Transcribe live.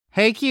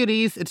Hey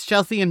cuties, it's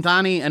Chelsea and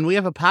Donnie, and we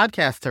have a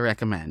podcast to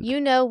recommend.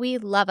 You know we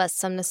love us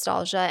some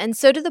nostalgia, and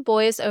so do the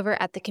boys over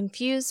at the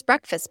Confused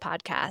Breakfast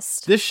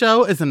Podcast. This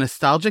show is a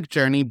nostalgic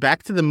journey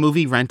back to the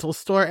movie rental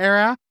store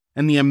era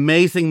and the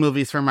amazing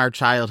movies from our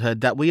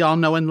childhood that we all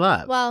know and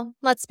love. Well,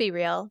 let's be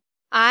real.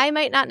 I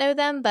might not know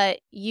them, but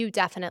you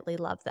definitely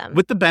love them.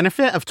 With the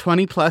benefit of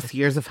 20 plus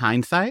years of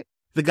hindsight,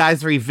 the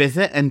guys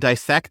revisit and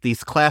dissect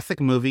these classic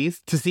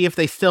movies to see if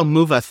they still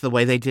move us the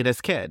way they did as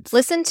kids.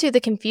 Listen to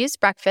The Confused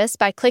Breakfast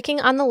by clicking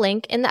on the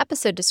link in the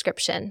episode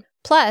description.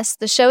 Plus,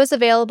 the show is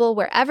available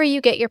wherever you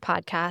get your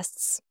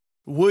podcasts.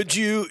 Would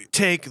you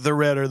take the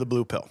red or the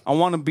blue pill? I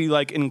want to be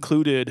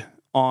included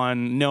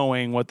on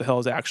knowing what the hell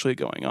is actually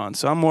going on.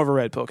 So I'm more of a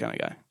red pill kind of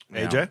guy.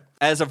 AJ?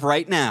 As of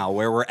right now,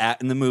 where we're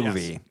at in the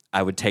movie, Yes.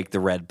 I would take the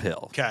red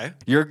pill. Okay.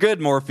 You're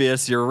good,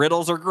 Morpheus. Your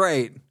riddles are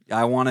great.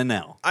 I want to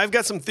know. I've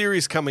got some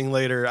theories coming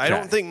later. I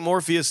don't think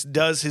Morpheus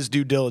does his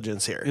due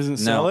diligence here. Doesn't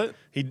sell it?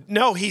 He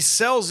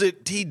sells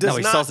it. He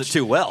sells it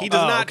too well. He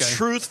does not okay.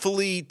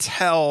 truthfully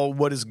tell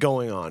what is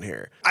going on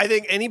here. I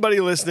think anybody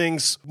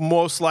listening's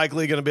most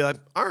likely going to be like,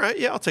 all right,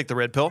 yeah, I'll take the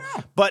red pill.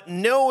 Yeah. But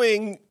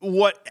knowing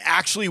what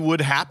actually would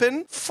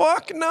happen,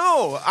 fuck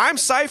no. I'm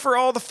Cypher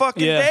all the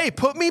fucking day.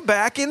 Put me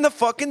back in the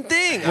fucking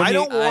thing. I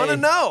don't want to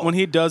know. When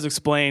he does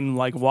explain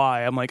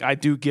why, I'm like, I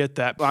do get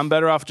that. But I'm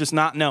better off just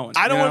not knowing.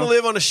 I don't want to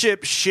live on a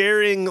ship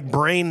sharing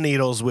brain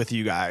needles with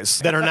you guys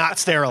that are not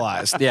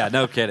sterilized. Yeah,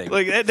 no kidding.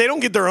 They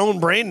don't get their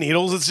own brain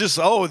needles. It's just,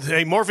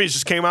 hey, Morpheus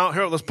just came out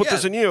here. Let's put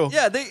this in you.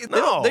 Yeah,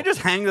 they just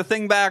hang the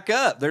thing back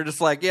up. They're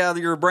just like, yeah,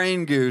 your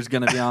brain goo is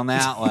going to be on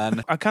that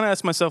one. I kind of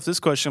asked myself this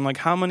question,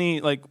 how many,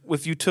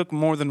 if you took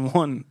more than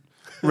one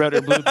red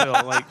or blue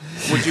pill,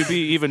 would you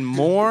be even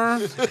more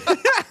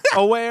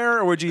aware,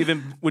 or would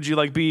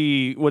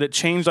it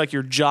change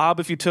your job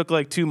if you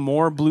took two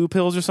more blue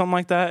pills or something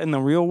like that in the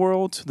real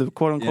world, the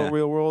quote unquote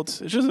real world?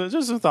 It's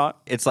just a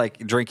thought. It's like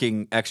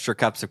drinking extra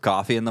cups of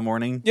coffee in the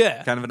morning.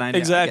 Yeah, kind of an idea.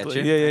 Exactly.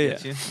 I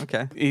get you.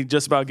 Okay. He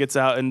just about gets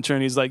out, and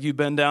Trinity's like, "You've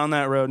been down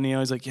that road," Neo.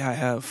 He's like, "Yeah, I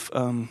have."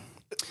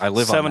 I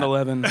live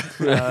 7-Eleven.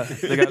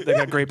 They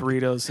got great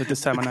burritos at this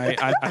time of night.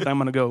 I'm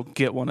gonna go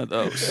get one of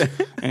those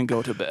and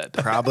go to bed.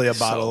 Probably a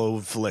bottle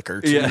of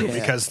liquor too,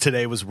 because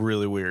today was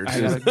really weird. I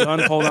had a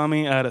gun pulled on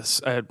me. I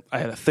had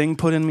a thing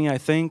put in me. I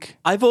think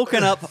I've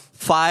woken up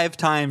 5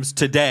 times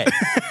today.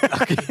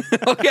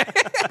 Okay.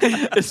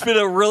 It's been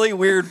a really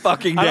weird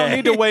fucking day. I don't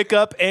need to wake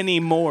up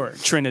anymore,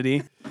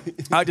 Trinity.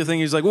 I like to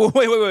think he's like,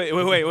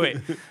 wait.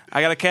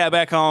 I got a cat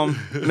back home,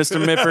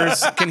 Mr.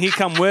 Mippers. Can he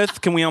come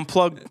with? Can we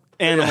unplug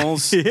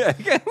animals? Yeah.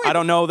 I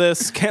don't know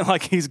this.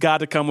 He's got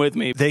to come with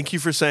me. Thank you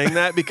for saying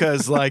that,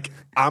 because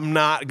I'm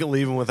not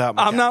leaving without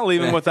my cat. I'm not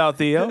leaving without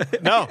Theo.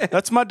 No,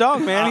 that's my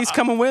dog, man. He's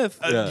coming with.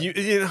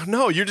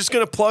 You're just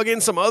going to plug in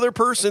some other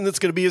person that's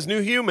going to be his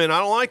new human. I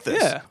don't like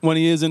this. Yeah. When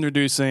he is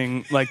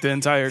introducing the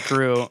entire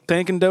crew,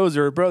 Tank and Dozer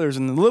are brothers,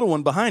 and the little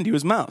one behind you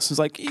is Mouse. It's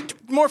like,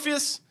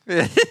 Morpheus.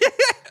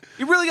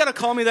 You really got to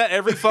call me that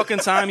every fucking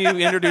time you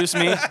introduce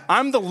me?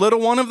 I'm the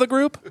little one of the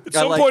group? At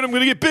some point, I'm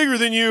going to get bigger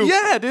than you.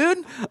 Yeah,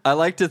 dude. I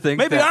like to think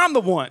Maybe I'm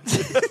the one.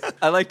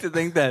 I like to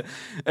think that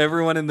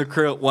everyone in the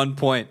crew at one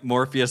point,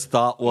 Morpheus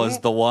thought was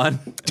the one.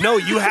 No,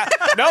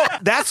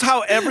 that's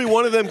how every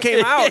one of them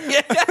came out.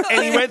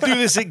 And he went through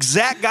this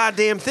exact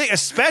goddamn thing,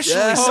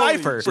 especially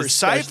Cypher.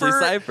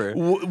 Cypher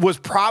was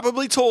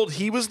probably told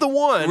he was the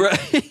one,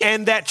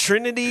 and that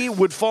Trinity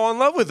would fall in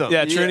love with him.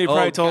 Yeah, Trinity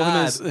probably told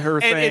him her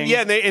thing.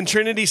 And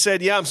Trinity said,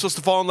 yeah, I'm supposed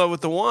to fall in love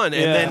with the one.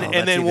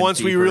 And then once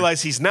we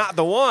realize he's not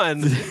the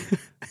one,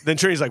 then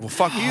Trinity's like, well,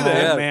 fuck you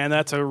then. Man,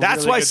 that's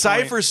why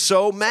Cypher's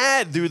so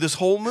mad through this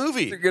whole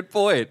movie. That's a good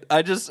point.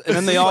 And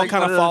then they all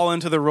kind of fall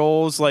into the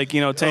roles, Tank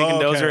and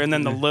Dozer, and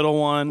then the little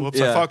one.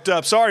 Whoops, I fucked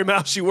up. Sorry,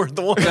 Mouse, you weren't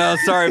the one. No,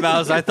 sorry,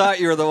 Mouse. I thought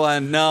you were the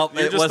one. No,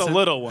 You're it just wasn't. the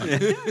little one.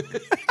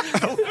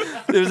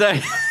 There's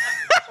a...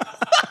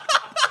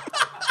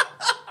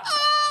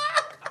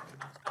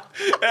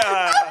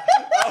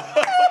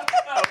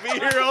 I'll be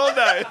here all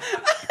night.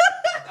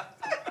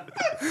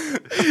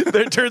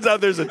 It turns out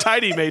there's a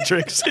tiny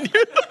matrix, and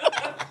you're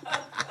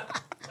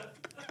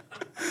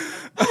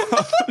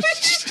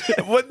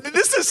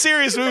this is a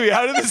serious movie.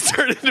 How did this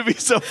turn into be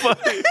so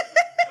funny?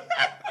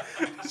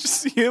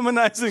 Just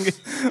humanizing it.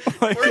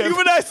 We're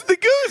humanizing the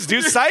goose,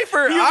 dude.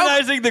 Cypher.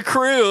 Humanizing the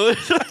crew.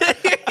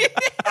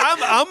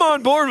 I'm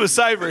on board with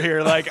Cypher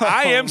here.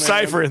 I am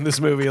Cypher in this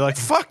movie.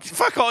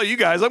 Fuck all you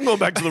guys. I'm going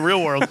back to the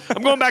real world.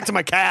 I'm going back to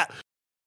my cat.